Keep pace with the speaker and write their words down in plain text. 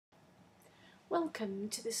Welcome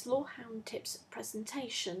to this Lawhound Tips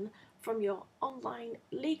presentation from your online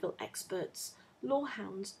legal experts,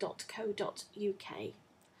 lawhound.co.uk.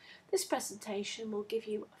 This presentation will give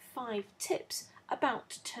you 5 tips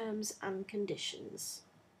about terms and conditions.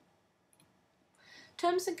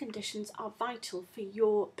 Terms and conditions are vital for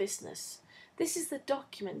your business. This is the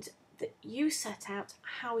document that you set out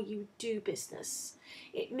how you do business.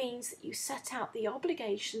 It means that you set out the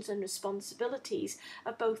obligations and responsibilities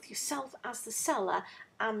of both yourself as the seller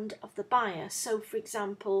and of the buyer. So, for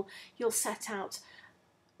example, you'll set out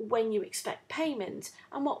when you expect payment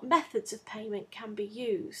and what methods of payment can be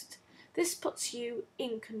used. This puts you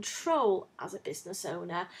in control as a business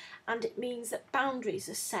owner, and it means that boundaries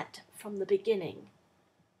are set from the beginning.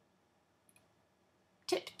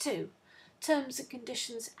 Tip 2. Terms and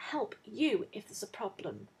conditions help you if there's a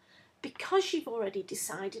problem. Because you've already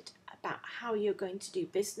decided about how you're going to do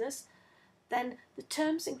business, then the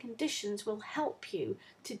terms and conditions will help you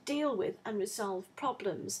to deal with and resolve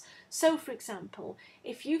problems. So, for example,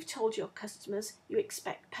 if you've told your customers you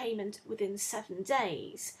expect payment within 7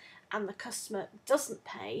 days and the customer doesn't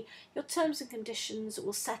pay, your terms and conditions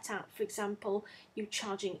will set out, for example, you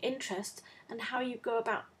charging interest and how you go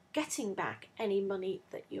about getting back any money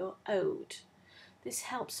that you're owed. This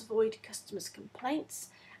helps avoid customers' complaints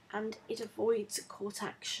and it avoids court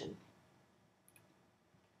action.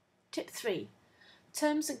 Tip 3.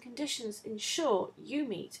 Terms and conditions ensure you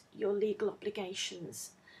meet your legal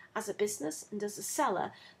obligations. As a business and as a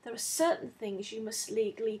seller, there are certain things you must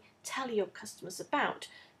legally tell your customers about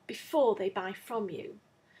before they buy from you.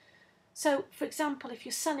 So, for example, if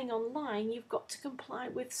you're selling online, you've got to comply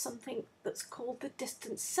with something that's called the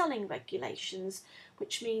distance selling regulations,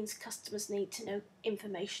 which means customers need to know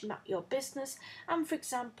information about your business and, for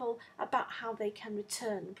example, about how they can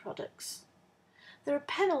return products. There are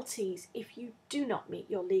penalties if you do not meet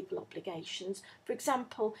your legal obligations. For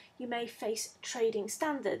example, you may face trading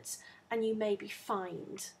standards and you may be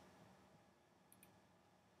fined.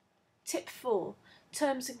 Tip 4.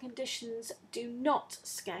 Terms and conditions do not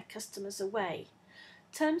scare customers away.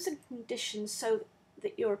 Terms and conditions show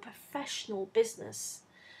that you're a professional business,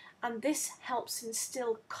 and this helps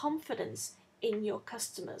instill confidence in your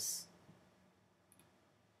customers.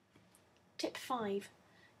 Tip 5.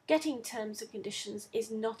 Getting terms and conditions is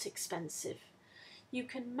not expensive. You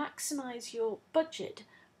can maximise your budget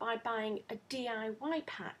by buying a DIY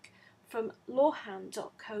pack from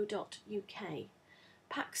lawhound.co.uk.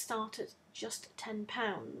 Packs start at just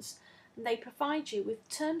 £10 and they provide you with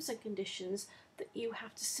terms and conditions that you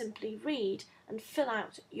have to simply read and fill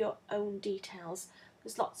out your own details.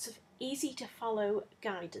 There's lots of easy to follow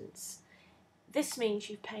guidance. This means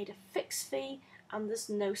you've paid a fixed fee and there's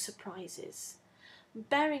no surprises.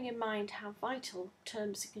 Bearing in mind how vital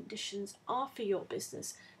terms and conditions are for your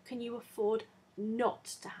business, can you afford not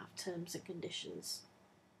to have terms and conditions?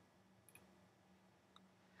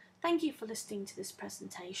 Thank you for listening to this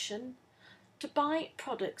presentation. To buy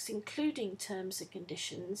products including terms and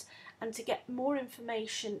conditions and to get more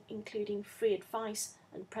information including free advice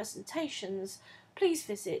and presentations, please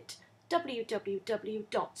visit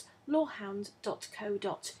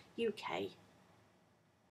www.lawhound.co.uk.